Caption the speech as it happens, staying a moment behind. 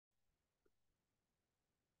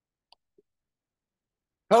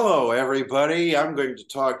Hello, everybody. I'm going to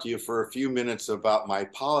talk to you for a few minutes about my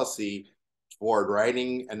policy toward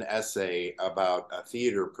writing an essay about a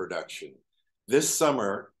theater production. This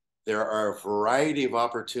summer, there are a variety of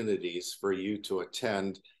opportunities for you to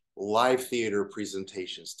attend live theater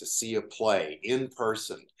presentations, to see a play in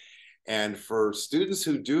person. And for students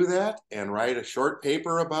who do that and write a short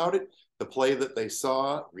paper about it, the play that they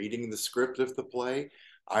saw, reading the script of the play,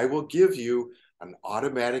 I will give you an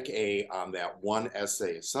automatic A on that one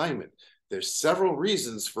essay assignment. There's several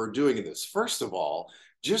reasons for doing this. First of all,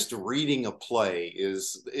 just reading a play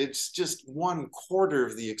it's just 1/4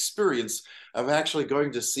 of the experience of actually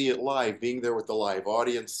going to see it live, being there with the live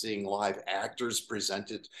audience, seeing live actors present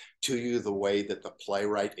it to you the way that the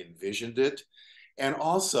playwright envisioned it. And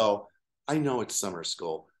also, I know it's summer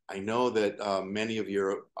school. I know that many of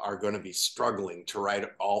you are going to be struggling to write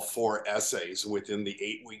all 4 essays within the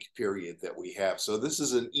 8-week period that we have. So this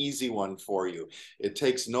is an easy one for you. It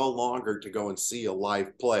takes no longer to go and see a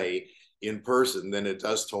live play in person than it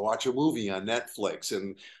does to watch a movie on Netflix.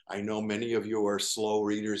 And I know many of you are slow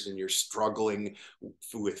readers and you're struggling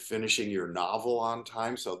with finishing your novel on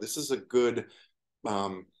time. So this is a good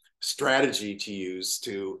um, strategy to use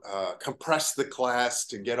to compress the class,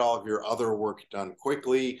 to get all of your other work done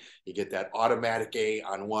quickly. You get that automatic A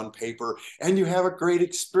on one paper, and you have a great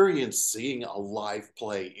experience seeing a live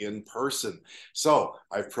play in person. So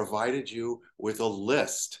I've provided you with a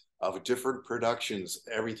list of different productions,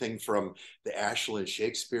 everything from the Ashland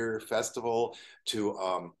Shakespeare Festival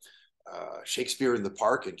to Shakespeare in the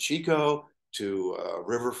Park in Chico, to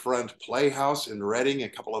Riverfront Playhouse in Reading, a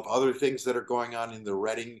couple of other things that are going on in the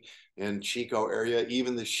Reading and Chico area,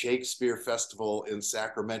 even the Shakespeare Festival in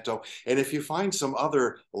Sacramento. And if you find some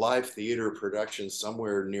other live theater productions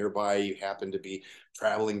somewhere nearby, you happen to be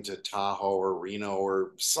traveling to Tahoe or Reno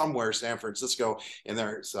or somewhere, San Francisco, and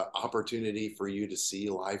there's an opportunity for you to see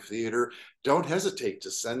live theater, don't hesitate to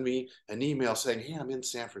send me an email saying, hey, I'm in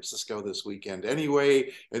San Francisco this weekend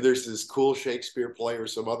anyway, and there's this cool Shakespeare play or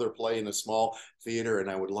some other play in a small theater, and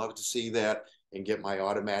I would love to see that and get my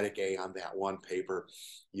automatic A on that one paper.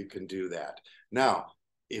 You can do that. Now,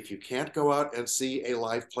 if you can't go out and see a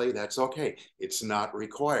live play, that's okay. It's not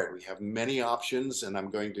required. We have many options, and I'm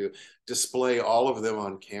going to display all of them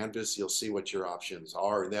on Canvas. You'll see what your options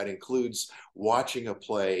are. And that includes watching a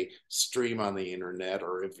play stream on the internet,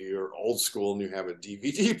 or if you're old school and you have a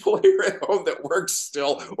DVD player at home that works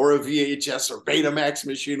still, or a VHS or Betamax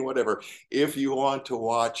machine, whatever. If you want to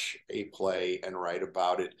watch a play and write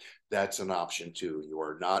about it, that's an option too. You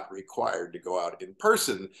are not required to go out in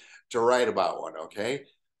person to write about one, okay?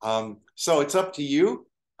 So it's up to you.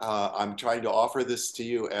 I'm trying to offer this to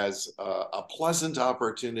you as a pleasant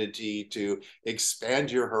opportunity to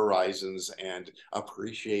expand your horizons and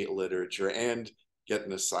appreciate literature and get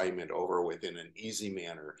an assignment over with in an easy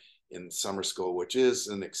manner in summer school, which is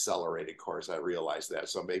an accelerated course. I realize that.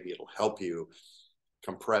 So maybe it'll help you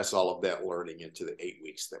compress all of that learning into the 8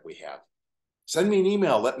 weeks that we have. Send me an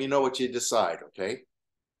email. Let me know what you decide, okay?